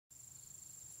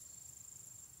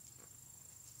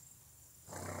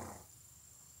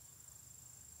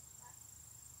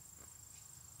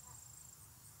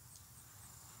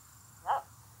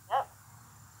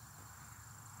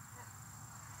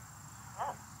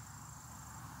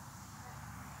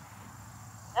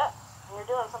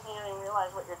doing something you don't even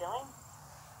realize what you're doing.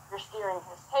 You're steering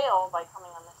his tail by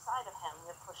coming on this side of him.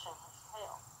 You're pushing his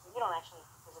tail. You don't actually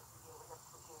physically be able to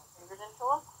put your fingers into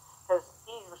him because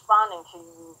he's responding to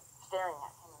you staring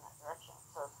at him in that direction.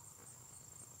 So,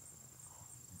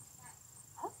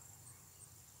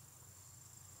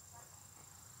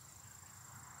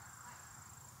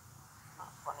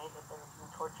 not funny that they're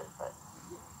being tortured, but.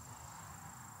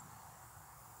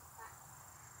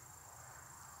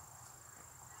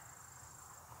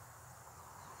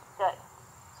 Good.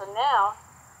 So now,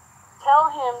 tell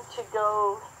him to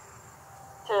go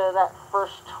to that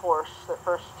first horse,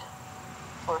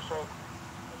 right?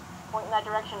 Point in that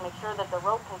direction, make sure that the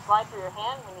rope can slide through your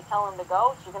hand when you tell him to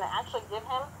go. So you're going to actually give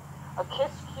him a kiss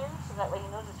cue so that way he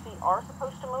knows his feet are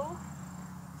supposed to move.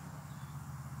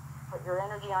 Put your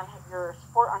energy on your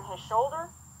support on his shoulder.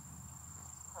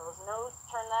 Tell his nose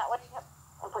turn that way. Yep.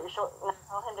 And put your shoulder, and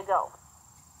tell him to go.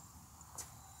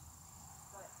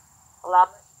 Good. Allow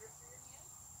that to drip through your hand.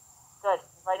 Good.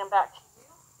 Invite him back to you.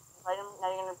 Invite him.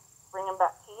 Now you're going to bring him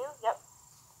back to you. Yep.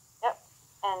 Yep.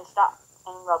 And stop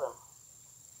and rub him.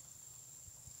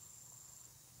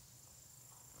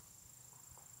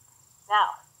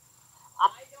 Now,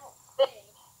 I don't think,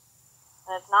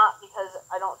 and it's not because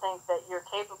I don't think that you're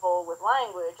capable with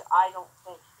language, I don't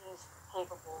think he's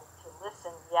capable to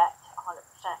listen yet 100%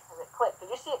 because it clicked.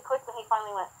 Did you see it click when he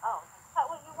finally went, oh, is that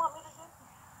what you want me to do?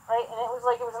 Right? And it was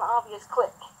like it was an obvious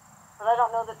click. But I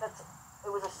don't know that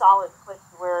it was a solid click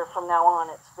where from now on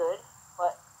it's good.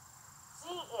 But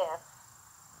see if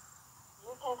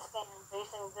you can stand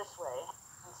facing this way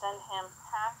and send him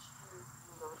past you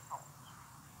through those cones.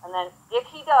 And then if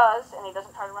he does, and he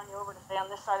doesn't try to run you over to stay on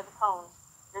this side of the cones,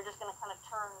 you're just going to kind of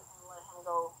turn and let him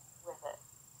go with it.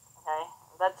 Okay?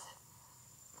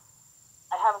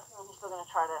 I have a feeling he's still going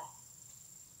to try to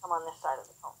come on this side of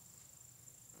the cone.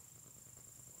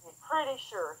 I'm pretty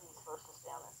sure he's supposed to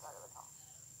stay on this side of the cone.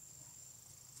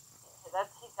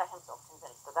 He's got himself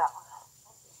convinced of that one.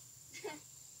 Thank you.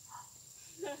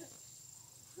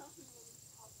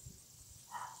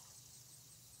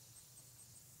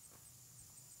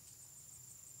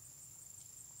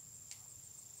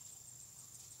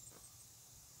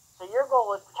 So your goal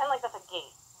is pretend like that's a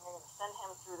gate. And you're going to send him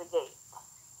through the gate.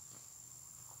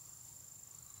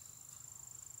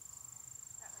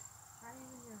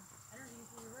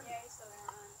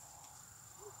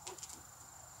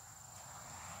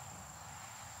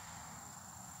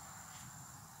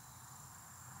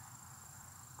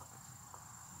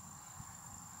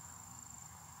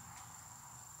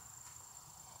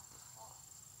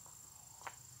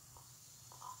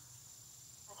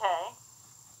 Okay.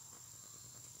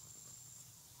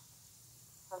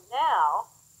 So now,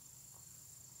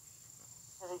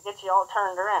 because it gets you all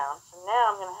turned around, so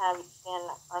now I'm going to have you stand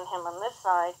on him on this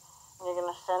side, and you're going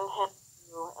to send him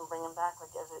through and bring him back like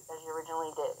as you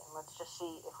originally did. And let's just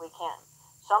see if we can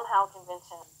somehow convince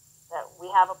him that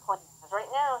we have a plan. Because right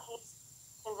now, he's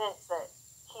convinced that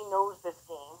he knows this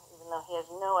game, even though he has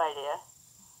no idea,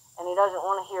 and he doesn't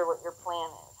want to hear what your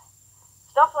plan is.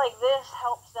 Stuff like this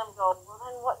helps them go, well,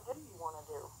 then what do you want to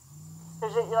do?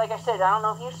 Because, like I said, I don't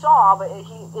know if you saw, but it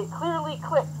clearly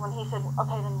clicked when he said,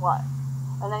 okay, then what?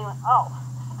 And then he went, oh.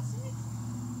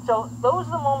 So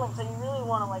those are the moments that you really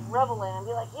want to like revel in and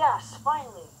be like, yes,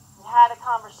 finally, we had a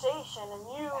conversation, and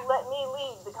you let me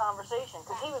lead the conversation,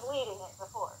 because he was leading it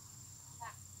before.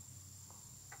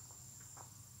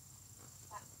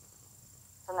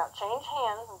 So now change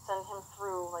hands and send him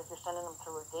through like you're sending him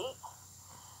through a gate.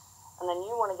 And then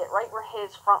you want to get right where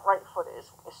his front right foot is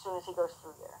as soon as he goes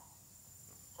through there.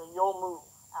 So you'll move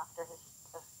after his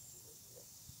feet.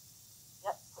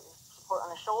 Yep, put your support on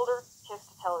his shoulder, kiss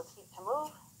to tell his feet to move.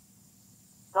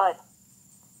 Good.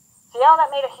 See how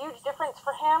that made a huge difference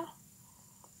for him?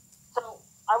 So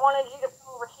I wanted you to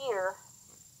come over here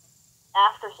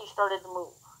after he started to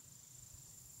move.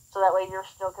 So that way you're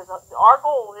still, because our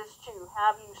goal is to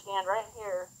have you stand right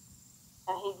here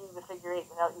and he do the figure eight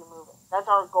without you moving. That's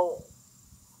our goal.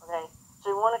 Okay? So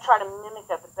we want to try to mimic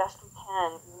that the best we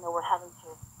can, even though we're having to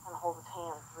kind of hold his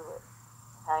hand through it.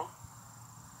 Okay?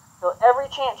 So every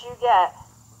chance you get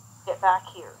back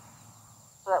here.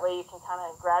 So that way you can kind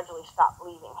of gradually stop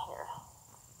leaving here.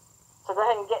 So go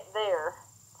ahead and get there.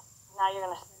 Now you're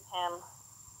going to send him.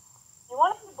 You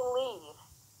want him to believe.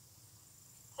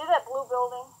 See that blue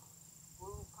building?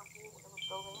 Blue, purple, whatever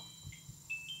building?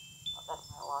 Oh, that's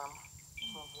my alarm.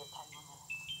 Just means we have 10 more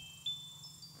minutes.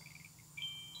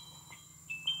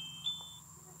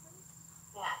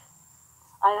 Yeah,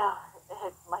 I know.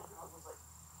 My dog was like,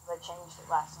 I changed it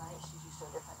last night. She's used to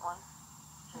a different one.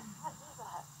 What is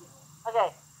that? Okay.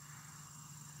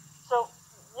 So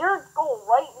your goal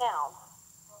right now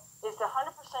is to 100%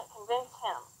 convince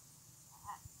him.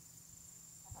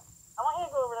 I want you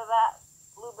to go over to that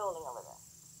blue building over there.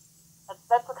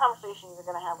 That's the conversation you're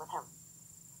going to have with him.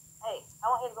 Hey, I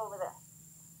want you to go over there.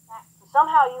 So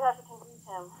somehow you have to convince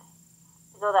him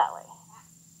to go that way.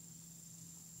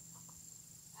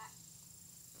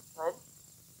 Good.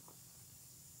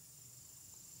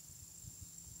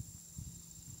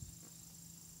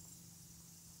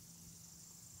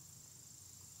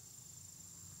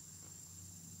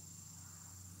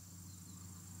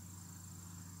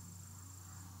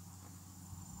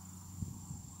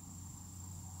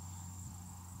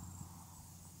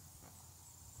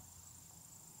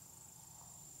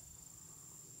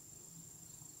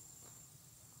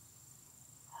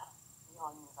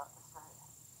 Yawning about this night.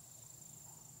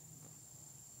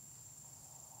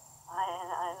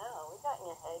 I know, we got in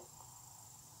your head.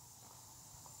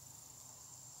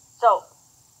 So,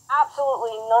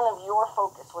 absolutely none of your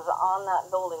focus was on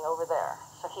that building over there.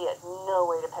 So he had no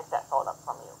way to pick that thought up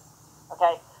from you.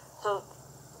 Okay? So,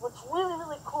 what's really,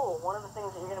 really cool, one of the things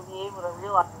that you're going to be able to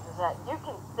realize is that you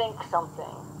can think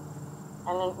something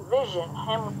and envision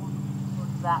him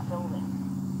towards that building.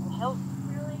 And he'll...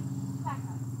 Really? Back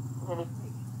up. Did he...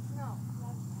 No.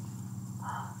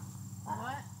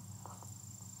 What?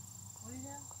 What are you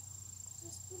doing?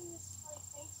 Just putting this like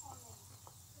face on me.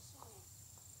 Pushing me.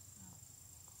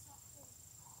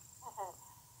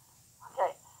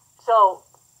 Okay, so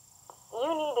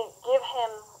you need to give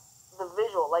him the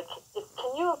visual. Like,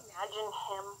 can you imagine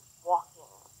him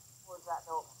walking towards that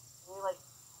building? Can you, like,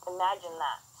 imagine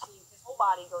that? See, his whole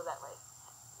body goes that way.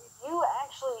 If you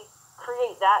actually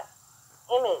create that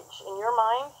image in your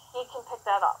mind, he can pick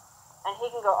that up. And he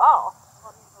can go, oh,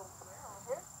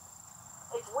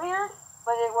 it's weird,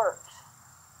 but it works.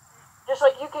 Just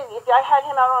like you could, if I had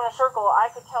him out on a circle, I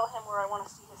could tell him where I want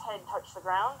to see his head touch the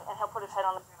ground, and he'll put his head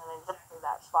on the ground in exactly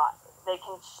that spot. They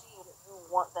can see what you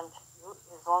want them to do,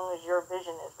 as long as your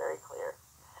vision is very clear.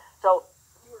 So,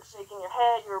 you were shaking your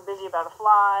head, you were busy about a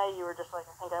fly, you were just like,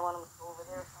 I think I want him to go over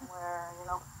there somewhere, you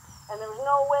know. And there was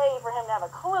no way for him to have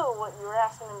a clue what you were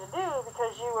asking him to do,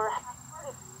 because you were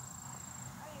half-hearted.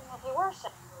 I don't even know if you were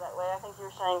saying it that way. I think you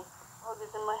were saying, oh,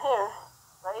 it's in my hair,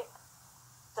 right?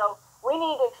 So, we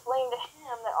need to explain to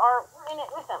him that we're in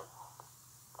it with him.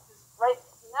 Right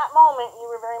in that moment, you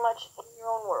were very much in your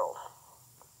own world.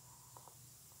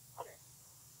 Okay.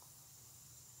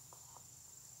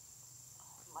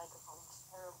 Microphone's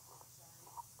terrible.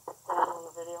 Sorry. Down on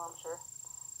the video, I'm sure.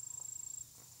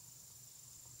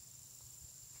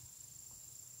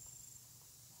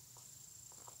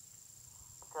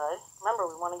 Good.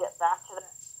 Remember, we want to get back to that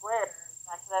square,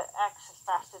 back to that X as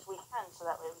fast as we can, so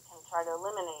that way we can try to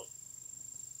eliminate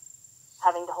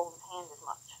having to hold his hand as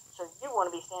much. So you want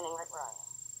to be standing right where I am.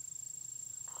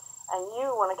 And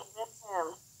you want to convince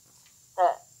him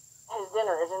that his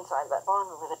dinner is inside that barn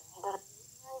over there. He better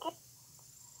get it.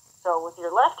 So with your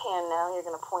left hand now, you're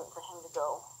going to point for him to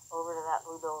go over to that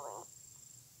blue building.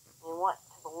 You want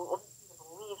to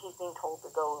believe he's being told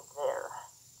to go there.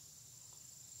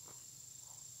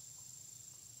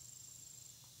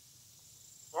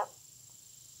 Yep.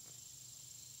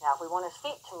 Now, if we want his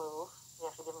feet to move, we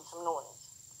have to give him some noise.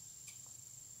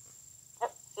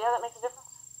 Yep. See how that makes a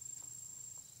difference?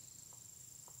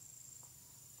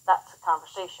 That's a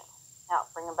conversation. Now,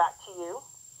 bring him back to you.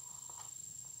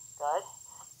 Good.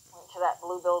 Point to that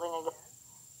blue building again.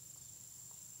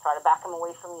 Try to back him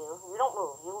away from you. You don't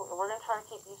move. We're going to try to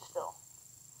keep you still.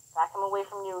 Back him away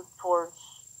from you towards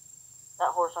that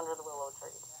horse under the willow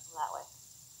tree. Back him that way.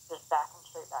 Just back him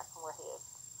straight back from where he is.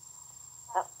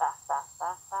 Yep, back.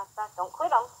 Don't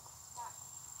quit him.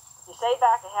 If you say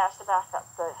back, it has to back up.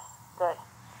 Good.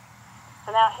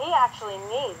 So now he actually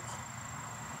needs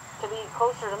to be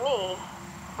closer to me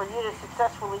for you to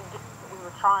successfully do what we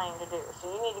were trying to do.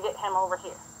 So you need to get him over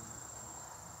here.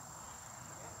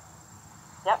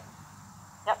 Yep.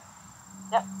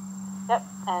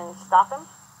 And stop him.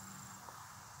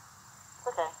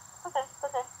 Okay.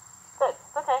 Good.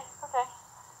 Okay.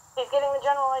 He's getting the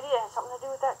general idea. It has something to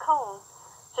do with that cone.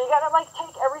 So you gotta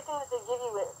take everything that they give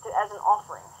you as an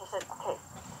offering. He said, okay,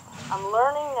 I'm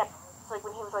learning now. It's like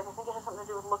when he was like, I think it has something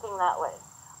to do with looking that way.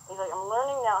 He's like, I'm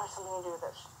learning now it has something to do with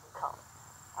that cone.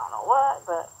 I don't know what,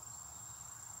 but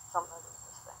something to do with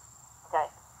this thing. Okay.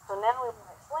 So now we want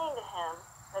to explain to him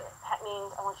that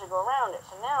means I want you to go around it.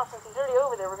 So now, since he's already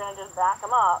over there, we're going to just back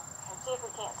him up and see if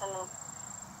we can't send him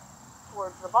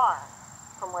towards the barn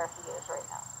from where he is right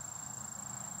now.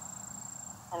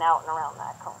 And out and around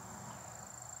that cone.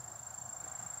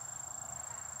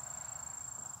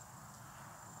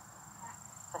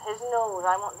 So his nose,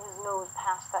 I want his nose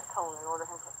past that cone in order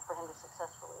for him to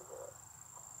successfully do it.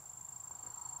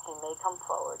 He may come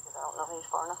forward because I don't know if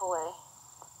he's far enough away.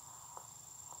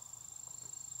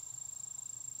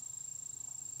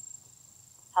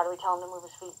 How do we tell him to move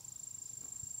his feet?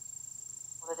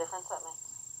 What a difference that makes.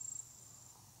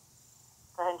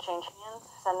 Go ahead and change hands.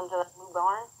 Send him to that blue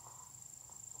barn.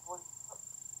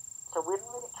 So we don't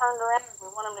want to get turned around.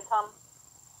 We want him to come.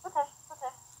 Okay.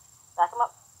 Back him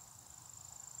up.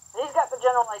 He's got the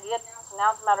general idea now, so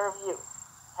now it's a matter of you.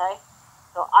 Okay?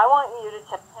 So I want you to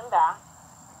tip him back.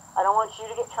 I don't want you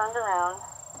to get turned around.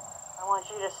 I want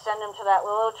you to send him to that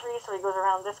little tree so he goes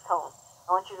around this cone.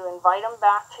 I want you to invite him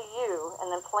back to you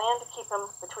and then plan to keep him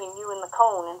between you and the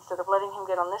cone instead of letting him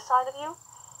get on this side of you.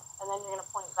 And then you're going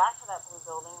to point back to that blue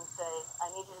building and say, I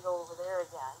need you to go over there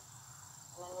again.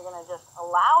 And then you're going to just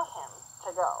allow him to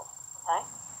go. Okay?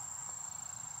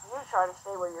 You try to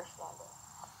stay where you're standing.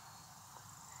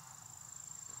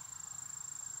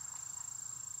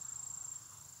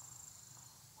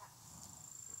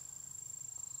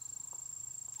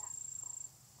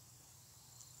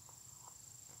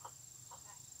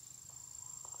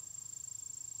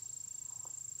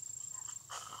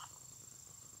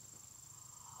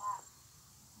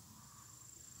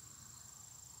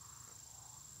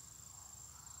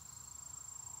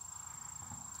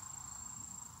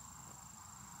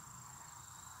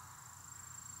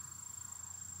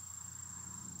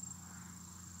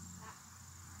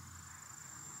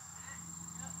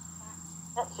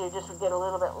 So you just would get a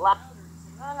little bit louder.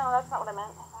 No, that's not what I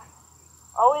meant.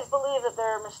 Always believe that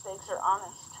their mistakes are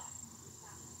honest.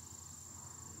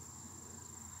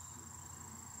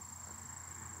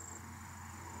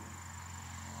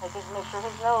 Like, just make sure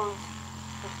his nose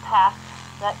is past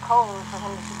that cone for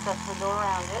him to successfully go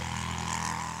around it.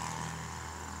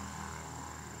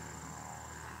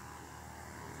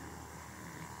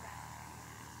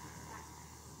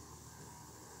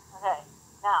 Okay,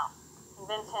 now,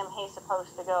 convince him he's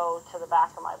supposed to go to the back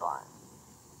of my barn.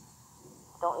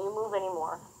 Don't you move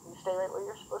anymore. You stay right where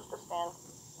you're supposed to stand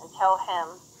and tell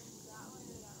him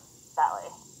that way.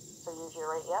 So use your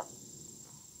right, yep.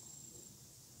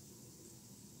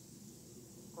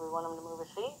 Do we want him to move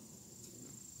his feet?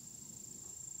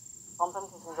 Bump him,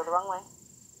 he's going to go the wrong way.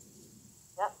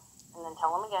 Yep, and then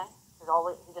tell him again.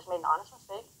 He just made an honest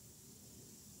mistake.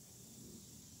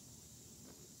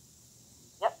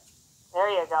 Yep, there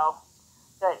you go.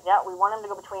 Good, yeah, we want him to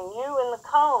go between you and the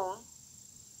cone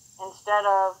instead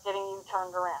of getting you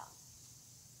turned around.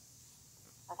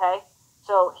 Okay?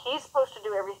 So he's supposed to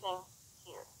do everything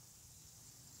here.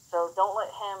 So don't let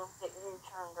him get you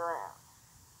turned around.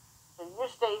 So you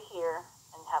stay here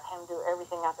and have him do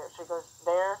everything out there. So he goes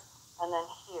there and then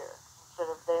here instead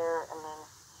of there and then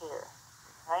here.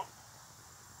 Okay?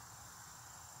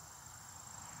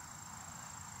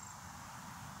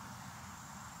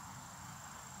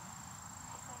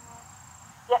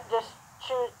 Yeah, just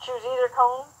choose either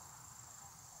cone.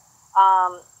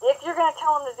 If you're going to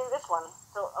tell him to do this one,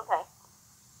 so, okay,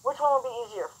 which one would be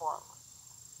easier for him?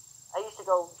 I used to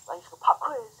go pop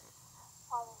quiz.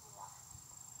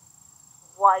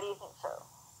 Why do you think so?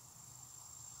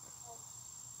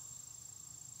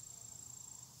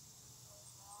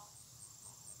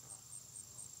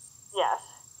 Yes,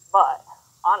 but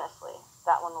honestly,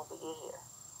 that one will be easier.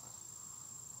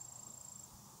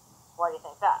 Why do you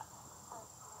think that?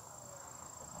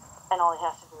 And all he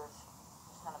has to do is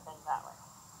just kind of bend that way.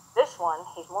 This one,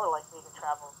 he's more likely to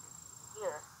travel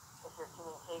here if your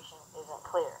communication isn't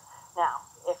clear. Now,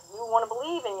 if you want to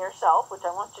believe in yourself, which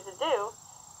I want you to do,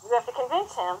 you have to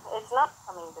convince him it's not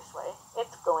coming this way,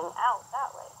 it's going out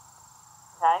that way.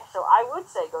 Okay? So I would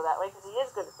say go that way because he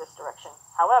is good at this direction.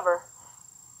 However,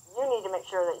 you need to make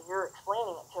sure that you're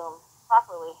explaining it to him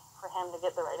properly for him to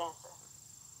get the right answer.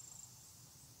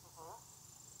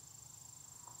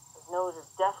 His nose is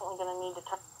definitely going to need to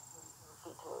turn his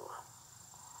feet to move.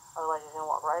 Otherwise, he's going to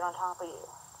walk right on top of you.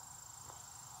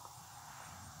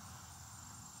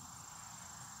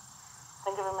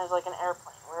 Think of him as like an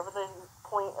airplane. Wherever the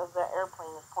point of the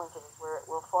airplane is pointed is where it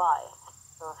will fly.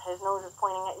 So if his nose is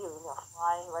pointing at you, he's going to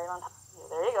fly right on top of you.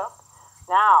 There you go.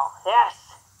 Now,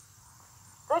 yes.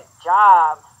 Good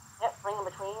job. Yep, bring him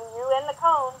between you and the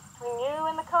cone. Between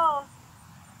you and the cone.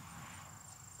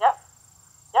 Yep.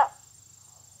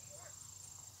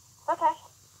 It's okay.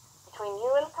 Between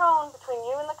you and the cone. Between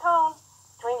you and the cone.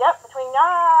 Between,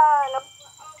 no.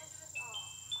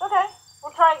 It's okay.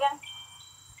 We'll try again.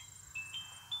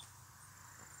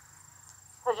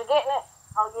 Because you're getting it,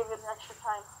 I'll give you the extra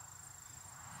time.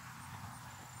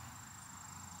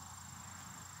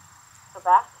 So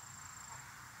back.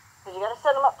 Because you got to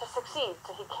set him up to succeed.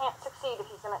 So he can't succeed if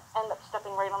he's going to end up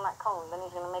stepping right on that cone. Then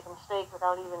he's going to make a mistake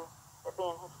without even it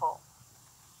being his fault.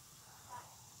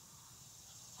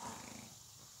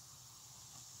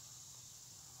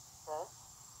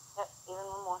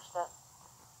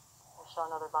 saw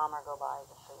another bomber go by,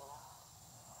 just so you know.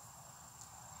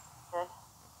 Okay?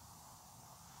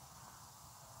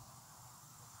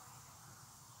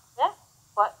 Yeah,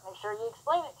 but make sure you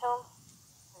explain it to him.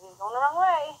 If he's going the wrong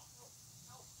way,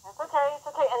 that's okay, it's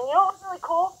okay. And you know what's really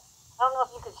cool? I don't know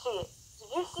if you could see it.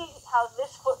 Did you see how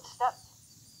this foot stepped?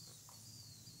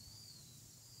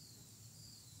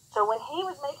 So when he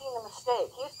was making the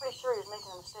mistake, he was pretty sure he was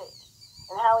making a mistake.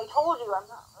 And how he told you, I'm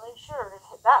not really sure,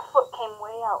 that foot came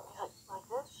way out. He's like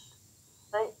this,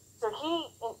 right? So if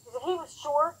he was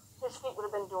sure, his feet would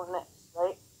have been doing this,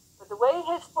 right? But the way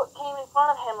his foot came in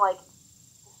front of him, like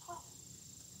this way,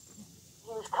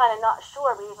 he was kind of not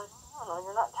sure, but he was like, I don't know,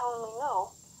 you're not telling me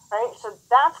no, right? So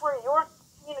that's where your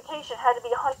communication had to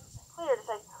be 100% clear to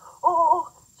say,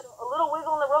 oh, so a little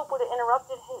wiggle in the rope would have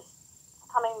interrupted his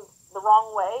coming the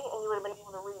wrong way, and you would have been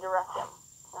able to redirect him.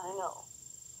 I know.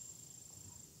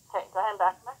 Okay, go ahead and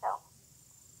back out.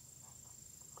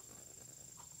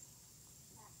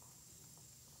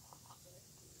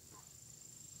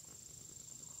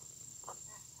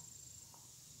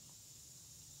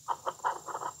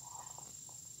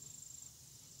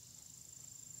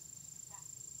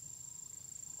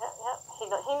 Yeah,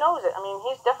 he knows it. I mean,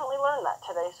 he's definitely learned that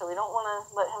today, so we don't want to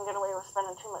let him get away with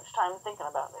spending too much time thinking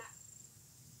about it.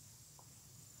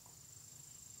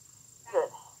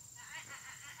 Good.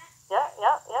 Yep.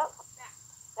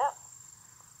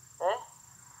 Okay.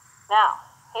 Now,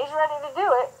 he's ready to do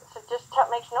it, so just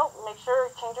make sure,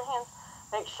 change your hands,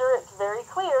 make sure it's very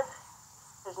clear.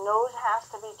 His nose has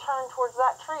to be turned towards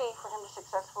that tree for him to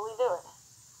successfully do it.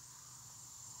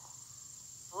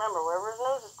 Remember, wherever his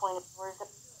nose is pointed, where he's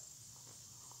going to do it.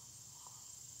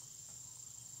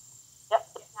 Yep,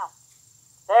 now.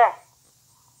 There.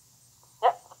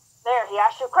 Yep, there. He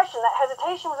asked you a question. That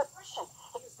hesitation was a question.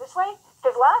 He goes this way?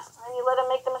 Because last time you let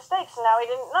him make the mistakes, and now he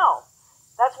didn't know.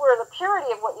 That's where the purity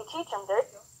of what you teach him. There you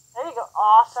go. There you go.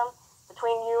 Awesome.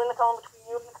 Between you and the cone,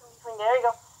 there you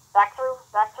go. Back through.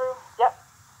 Yep.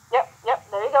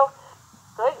 There you go.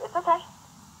 Good. It's okay.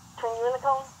 Between you and the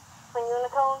cone.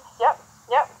 Yep.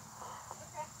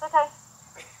 It's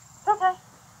okay.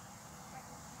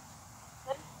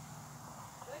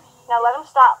 Now let him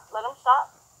stop.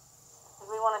 Because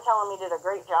we want to tell him he did a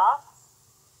great job.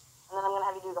 And then I'm going to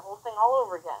have you do the whole thing all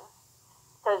over again.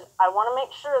 Because I want to make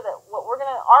sure that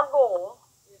our goal,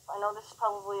 I know this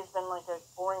probably has been like a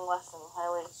boring lesson. I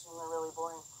always assume they're really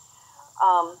boring.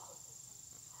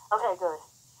 Okay, good.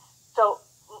 So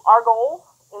our goal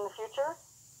in the future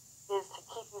is to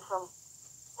keep you from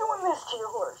doing this to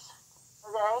your horse.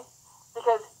 Okay?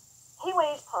 Because he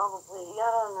weighs probably,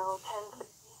 10, 50.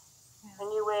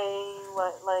 And you weigh,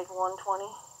 like 120?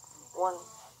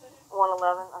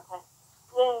 111? Okay.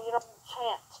 Yeah, you don't have a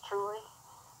chance, truly.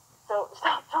 So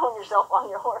stop throwing yourself on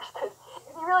your horse, because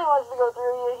if he really wants to go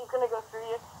through you, he's going to go through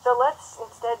you. So let's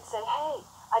instead say, hey,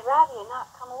 I'd rather you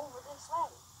not come over this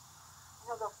way. And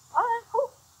he'll go, all right,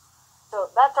 cool. So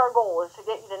that's our goal, is to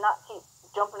get you to not keep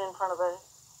jumping in front of a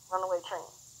runaway train.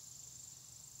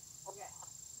 Okay.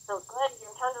 So go ahead, get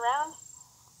him turned around.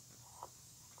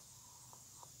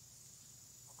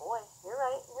 Boy, you're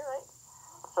right.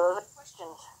 So those are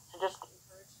questions. So just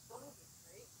encourage the movement,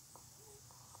 right?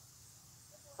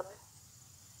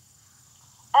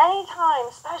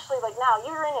 Anytime, especially like now,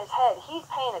 you're in his head, he's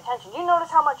paying attention. You notice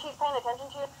how much he's paying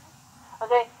attention to you?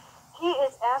 Okay? He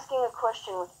is asking a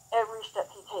question with every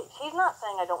step he takes. He's not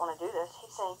saying, I don't want to do this.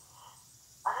 He's saying,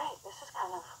 all right, this is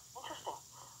kind of interesting.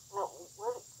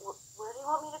 Where do you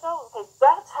want me to go? Okay,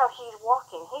 that's how he's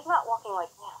walking. He's not walking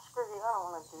like, yeah, screw you, I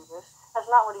don't want to do this. That's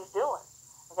not what he's doing.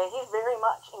 Okay, he's very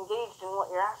much engaged in what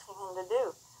you're asking him to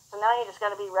do. So now you just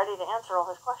got to be ready to answer all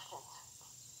his questions.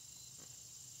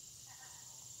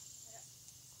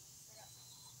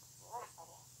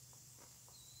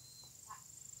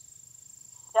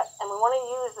 Yep, and we want to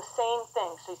use the same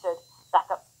thing. So he said,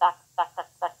 back up.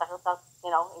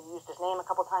 He used his name a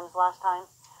couple times last time.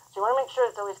 So you want to make sure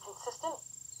it's always consistent.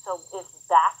 So if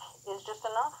back is just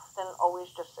enough, then always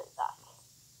just say back.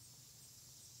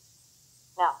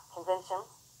 Now, convince him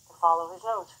to follow his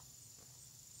nose.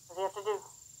 What does he have to do?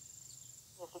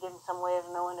 You have to give him some way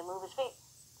of knowing to move his feet.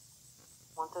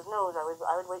 Once his nose, I would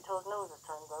wait till his nose is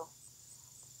turned, though.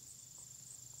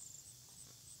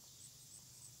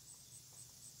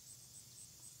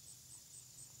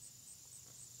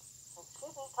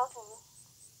 Excuse me, talking to you.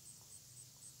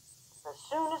 As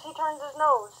soon as he turns his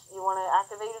nose, you want to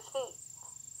activate his feet.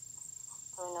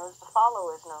 So he knows to follow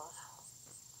his nose.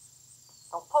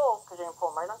 Don't pull, because you're going to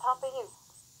pull him right on top of you.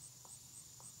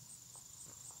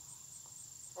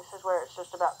 This is where it's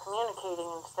just about communicating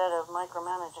instead of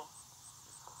micromanaging.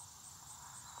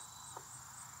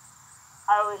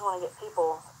 I always want to get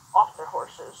people off their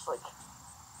horses, like,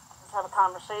 let's have a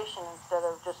conversation instead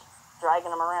of just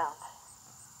dragging them around.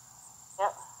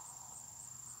 Yep.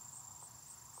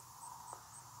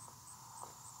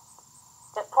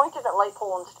 Yep, point to that light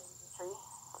pole instead of the tree.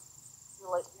 The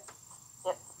light.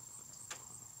 Yep.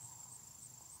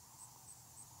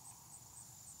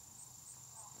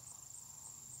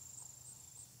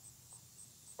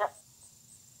 Yep.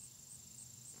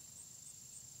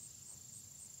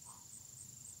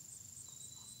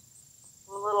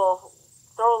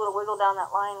 Throw a little wiggle down that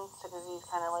line because he's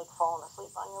kind of like falling asleep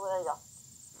on you. There you go.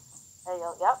 There you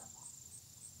go. Yep.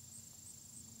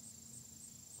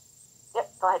 Yep.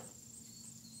 Go ahead.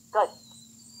 Good.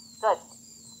 Good.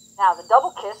 Now the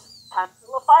double kiss kind of put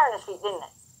a little fire in his feet, didn't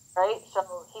it? Right? So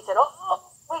he said, "Oh,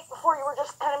 wait!" Before you were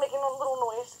just kind of making a little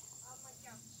noise.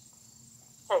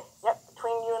 Okay. Yep.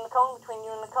 Between you and the cone. Between you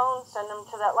and the cone. Send them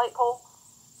to that light pole.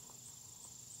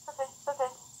 Okay. It's okay.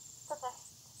 It's okay.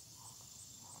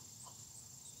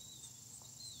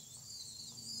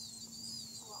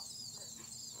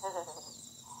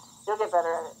 You'll get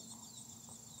better at it.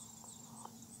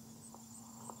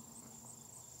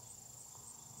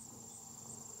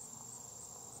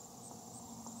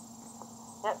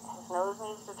 Yep, his nose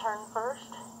needs to turn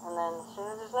first, and then as soon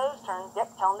as his nose turns,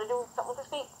 yep, tell him to do something with his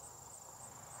feet.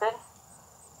 Good?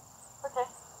 Okay.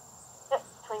 Yep,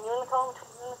 between you and the cone,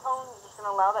 you're just going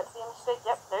to allow that to be a mistake.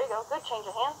 Yep, there you go. Good, change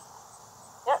of hands.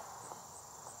 Yep,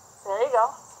 there you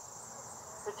go.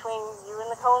 Between you and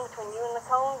the cone, between you and the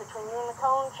cone, between you and the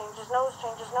cone, change his nose,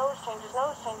 change his nose, change his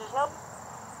nose, change his nose.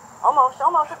 Almost,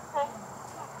 okay.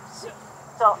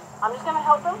 So, I'm just going to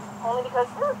help him, only because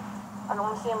I don't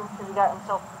want to see him because he got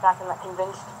himself back in that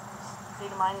convinced state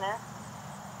of mind there.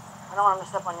 I don't want him to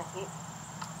step on your feet.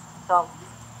 So,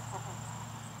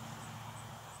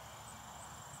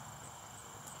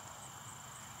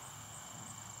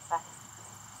 back.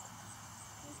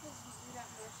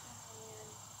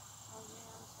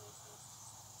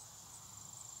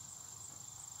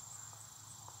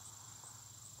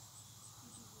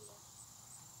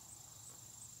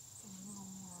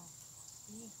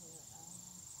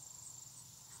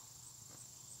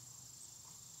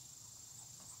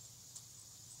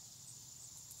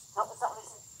 No, it's not what he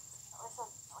said. Listen.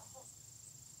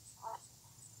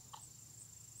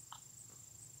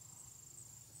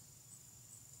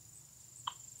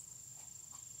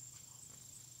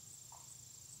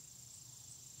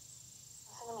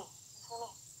 Listen to me.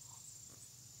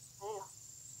 There you go.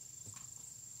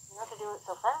 You don't have to do it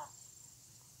so fast.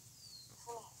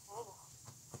 Listen to me. There you go. You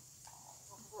don't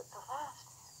have to do it so fast.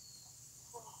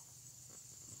 Listen to me.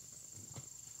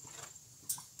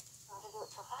 You don't have to do it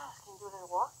so fast. Can you do it at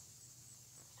a walk?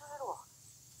 Just do it at a walk.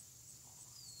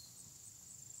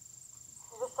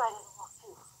 Do this side at a walk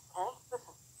too. Okay?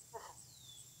 Listen.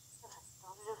 Don't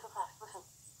have to do it so fast. Listen.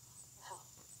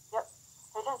 Yep.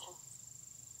 Pay attention.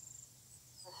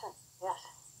 Listen. Yes.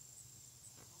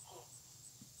 Okay.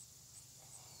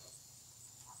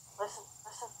 Listen.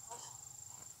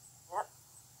 Yep.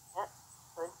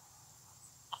 Good.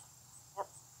 Yep.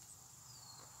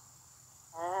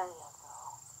 There you go.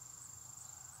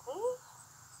 See?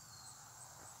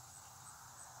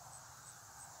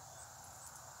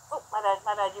 Oh, my bad.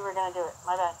 You were going to do it.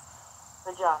 My bad.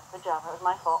 Good job. That was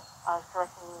my fault. I was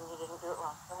correcting you and you didn't do it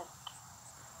wrong. Go ahead.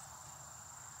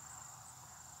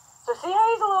 So see how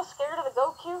he's a little scared of the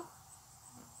go cue?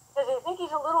 Because I think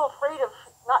he's a little afraid of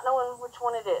not knowing which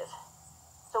one it is.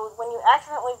 So when you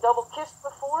accidentally double kissed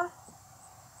before,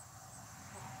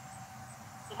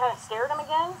 you kind of scared him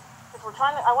again. Because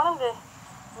I want him to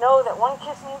know that one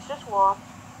kiss means just walk.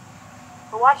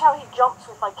 But watch how he jumps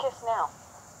if I kiss now.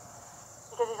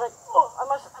 Because he's like, oh, I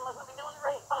must not be doing it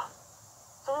right. Oh.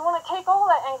 So we want to take all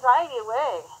that anxiety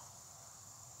away.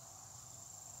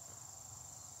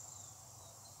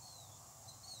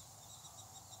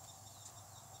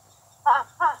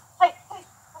 Hey,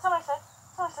 that's what I said.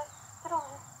 Get over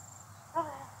here.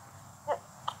 Yep.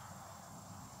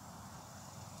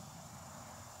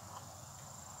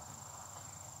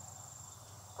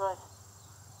 Good.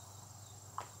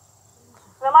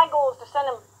 Now my goal is to send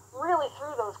him really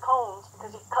through those cones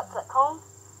because he cuts that cone.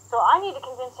 So I need to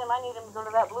convince him I need him to go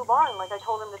to that blue barn like I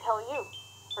told him to tell you.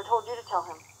 Or told you to tell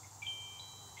him.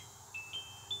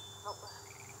 Nope.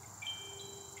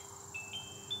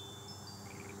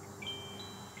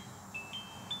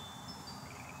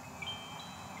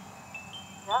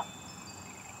 Yeah.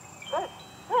 Good.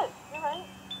 You're right.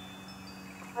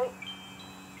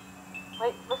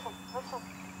 Wait, listen.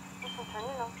 Turn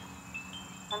your nose.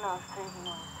 Turn nose, crazy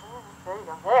noise. Turn your nose. There you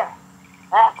go. There.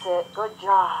 That's it. Good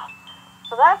job.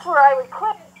 So that's where I would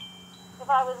quit. if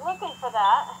I was looking for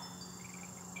that,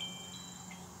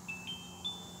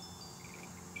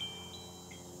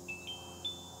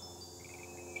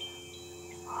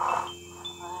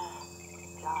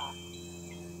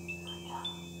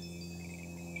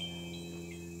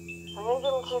 I'm gonna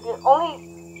give them to you.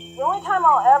 The only time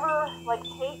I'll ever like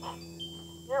take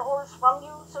your horse from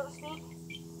you, so to speak,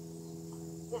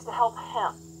 is to help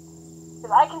him.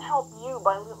 Because I can help you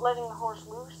by letting the horse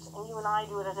loose, and you and I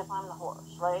do it as if I'm the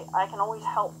horse, right? I can always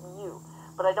help you,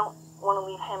 but I don't want to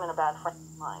leave him in a bad frame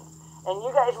of mind. And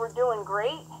you guys were doing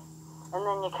great, and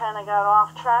then you kind of got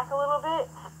off track a little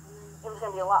bit. It was going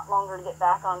to be a lot longer to get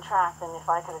back on track than if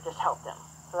I could have just helped him.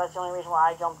 So that's the only reason why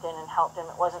I jumped in and helped him.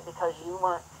 It wasn't because you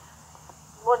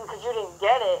didn't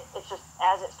get it. It's just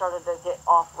as it started to get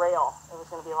off rail, it was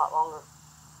going to be a lot longer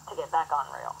to get back on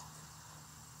rail.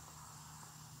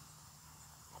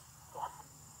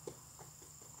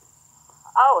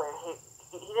 Oh,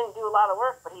 he didn't do a lot of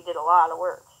work, but he did a lot of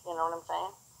work. You know what I'm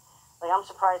saying? Like, I'm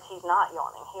surprised he's not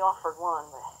yawning. He offered one,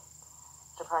 but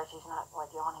surprised he's not, like,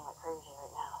 yawning like crazy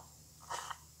right now.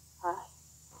 Huh?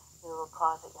 You little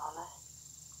closet yawner.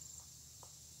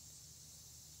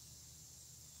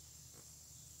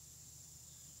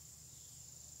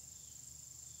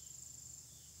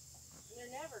 And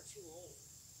they're never too old,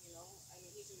 you know? I mean,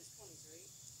 he's in his 20s, right?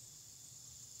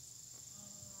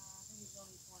 I think he's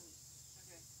only 20.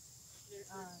 Okay. They're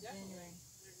definitely,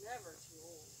 they're never too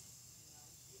old, you know?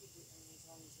 You could do, I mean, as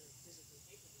long as they're physically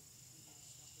capable, you can do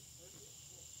stuff with 30 or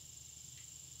 40.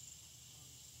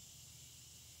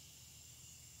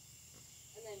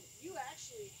 And then you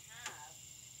actually have,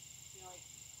 you know, like,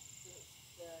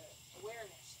 the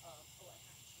awareness of, oh, I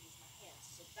have to change my hands.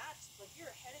 So that's, like, you're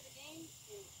ahead of the game,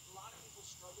 and a lot of people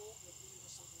struggle with even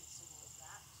just something as simple as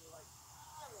that. So they're like,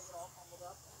 they get all fumbled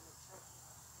up, and they turn,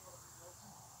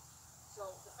 so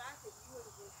the fact that you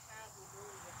have the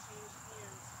ability to change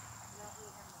hands without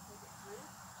really having to think it through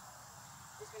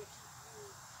is going to keep you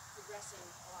progressing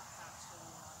a lot faster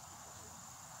than a lot of people do.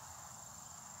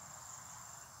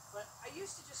 But I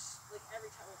used to just, like, every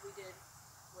time, like we did,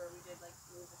 where we did, like,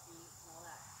 move the feet and all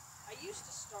that, I used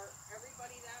to start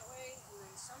everybody that way, and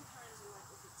then sometimes I'm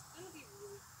like, if it's going to be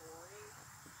really boring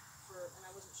and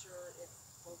I wasn't sure if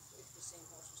the same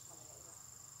horse was coming over,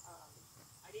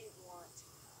 I didn't want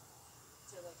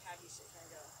to, like, have you sit there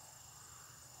and go,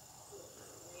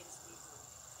 wait a speed,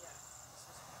 yeah, this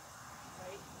is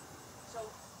right? So,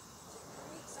 to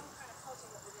create some kind of puzzle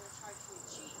that we're going to try to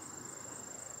achieve,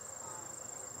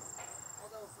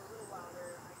 although for a little while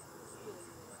there, I really,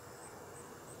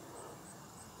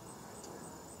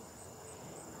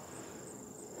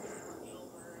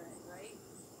 over it, right?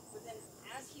 But then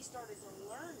as he started to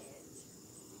learn it,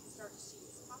 you can start to see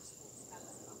it's possible to have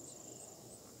that conversation.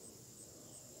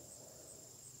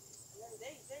 And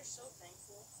then they're so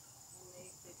thankful when they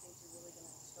think you're really going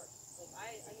to start, like,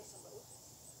 I know somebody,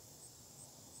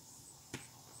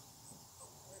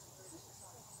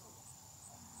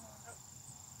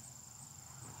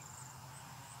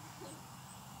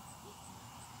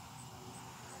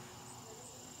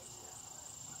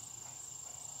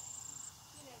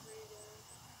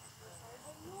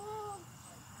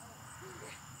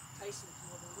 Tyson come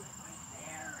over and look right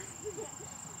there.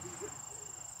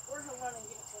 Or he'll run and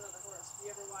give it to another horse. If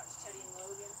you ever watch Teddy and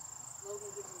Logan,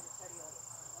 Logan gives him to Teddy all the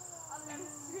time.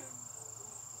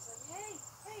 He's like, hey,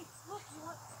 look, you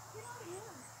want, get out of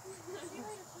here. See you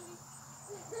later, Teddy.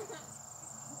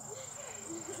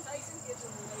 Tyson gives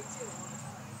him away too all the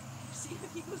time. See if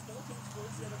he goes walking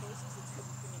towards the other horses, it's because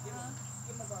he's going to give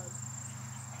him a buzz.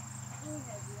 Go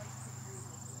ahead, you like to put your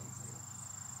horse away too.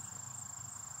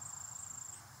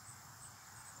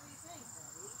 What do you think,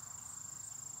 Daddy?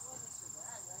 It wasn't so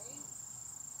bad, right?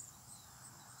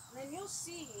 And then you'll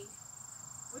see,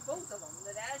 with both of them,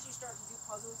 that as you start to do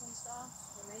puzzles and stuff,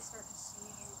 when they start to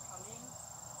see you coming,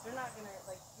 they're not going to,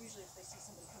 like, usually if they see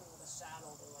somebody coming with a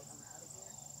saddle, they're like, I'm out of here.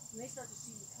 When they start to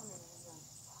see you coming, they're going,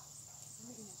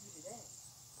 what are we going to do today?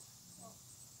 Well,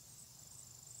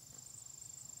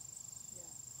 yeah.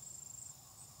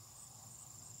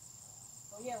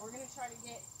 Well, yeah, we're going to try to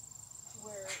get to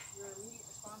where your immediate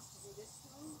response to do this to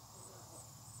them is not work.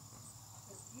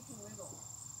 Because you can wiggle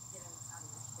to get them out of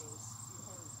your space. You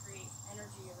can create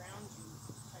energy around you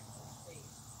to protect your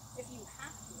space. If you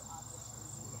have to, obviously,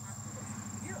 you have to. But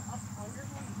if you're up under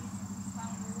him and he's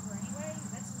plowing over anyway,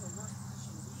 that's in the worst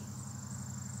position to be in.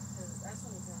 Because that's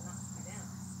when he's going to knock you down.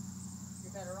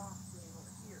 You're better off being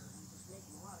over here and just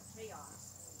making a lot of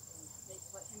chaos and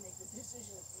let him make the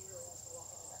decision if he really wants to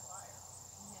walk into that fire.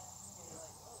 Yeah. And you're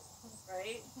like, whoa.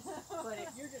 Right? But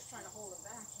if you're just trying to hold him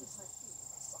back, he's like,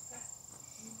 sucker.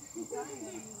 He's got to be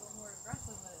a little more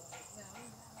aggressive with it, you know?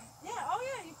 Yeah, oh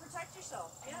yeah, you protect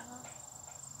yourself. Yeah.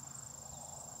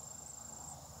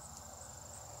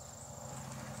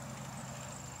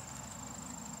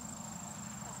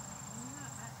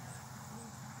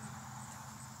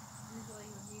 Usually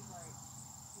when he's like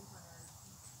super hot.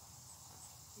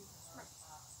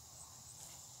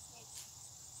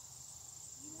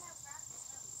 You have practice.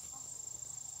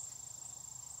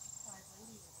 Five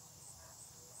ladies are going to get back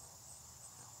to you.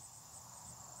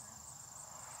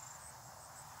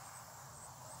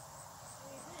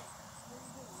 What do you think? What are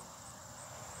you doing?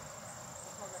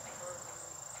 I'll call that bird and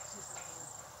see something.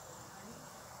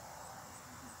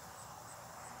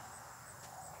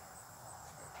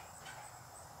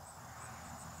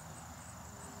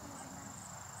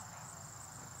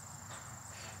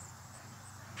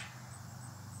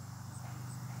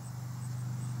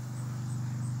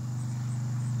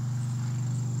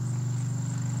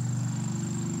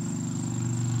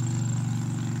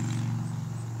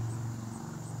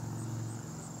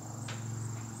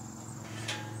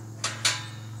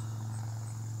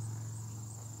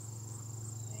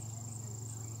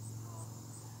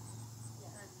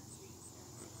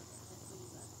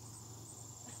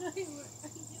 Give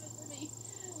it to me.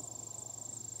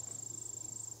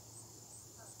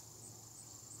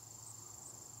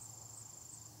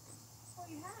 Well,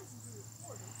 you had to do it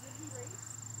before. Did he race?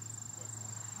 Yes.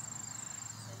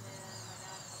 And then my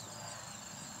dad took him back.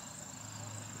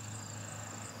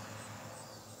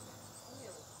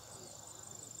 Really?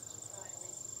 Right,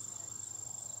 racing again.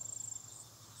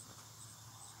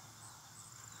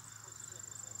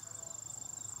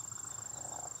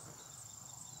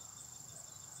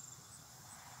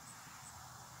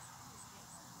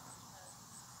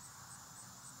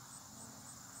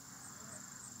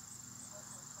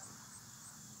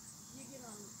 You get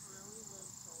on the Pirelli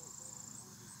website,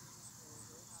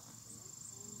 they have a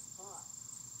thing, but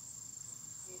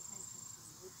pay attention to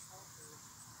which halters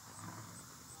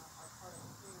are part of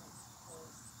the clearance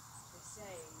because they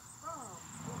say from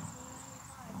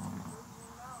 $14.95 to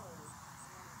 $31,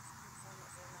 and then if you pick one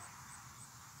that they're not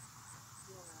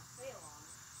doing a sale on,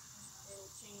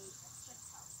 it'll change at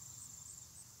checkout.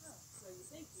 So you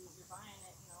think you're buying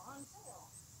it, on sale,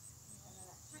 and then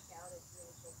at checkout it's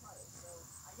really full price. So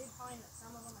I did find that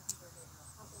some of them, I think there's a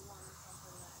purple one or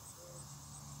something that is still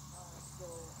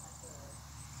at the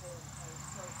sale price.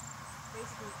 So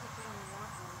basically pick the one you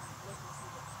want and then look and see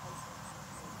what the price is.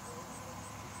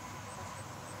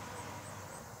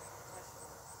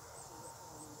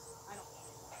 I don't know.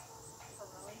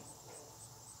 Pirelli? Yeah.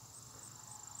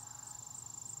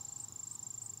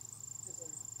 Because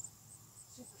they're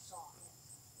super soft.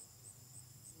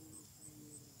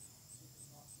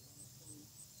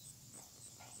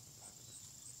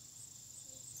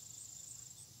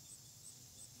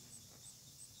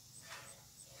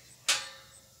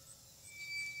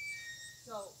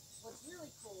 So what's really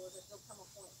cool is that there'll come a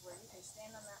point where you can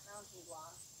stand on that mounting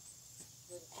block,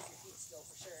 good to keep your feet still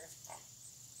for sure,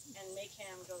 and make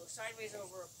him go sideways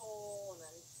over a pole and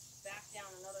then back down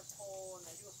another pole and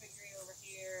then do a figure eight over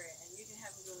here, and you can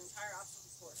have him do an entire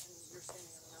obstacle course and you're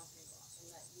standing on the mounting block, and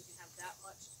that you can have that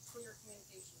much clear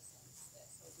communication with him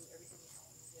that he'll do everything you tell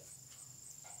him to do,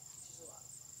 which is a lot of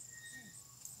fun.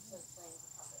 Instead of playing with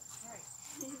a puppet. Right.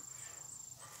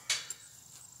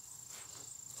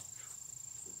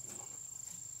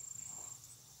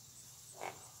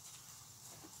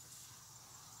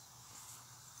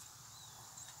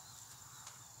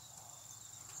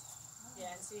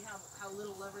 Yeah, and see how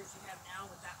little leverage you have now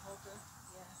with that halter?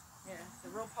 Yeah. Yeah, the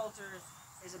rope halter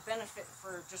is a benefit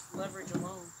for just leverage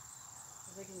alone.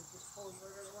 Because they can just pull you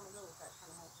wherever they want to go with that kind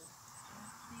of halter.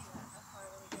 See that? That's why I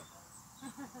really get those.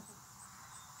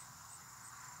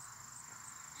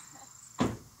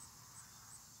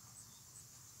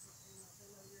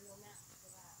 You're no match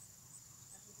for that.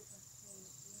 That's the difference between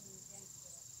being against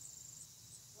a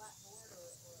flat board or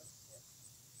a stick.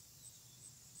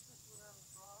 Just whatever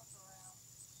brought us around.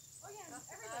 Oh yeah, that's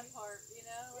everything. That part, like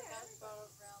I was brought up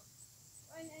around.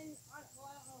 And I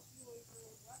don't know if you always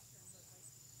were Western, but like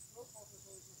rope halters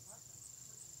always went Western.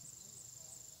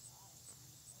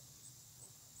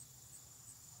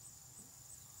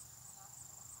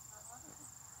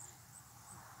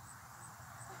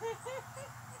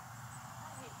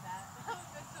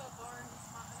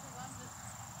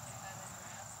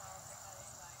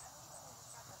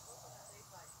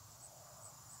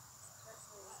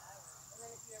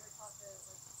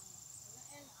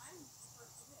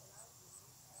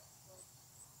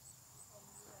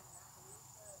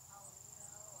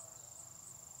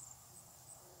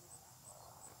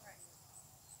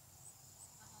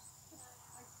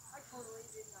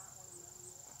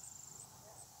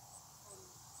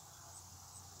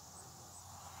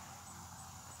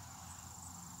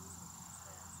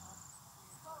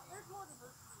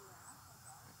 Whatever.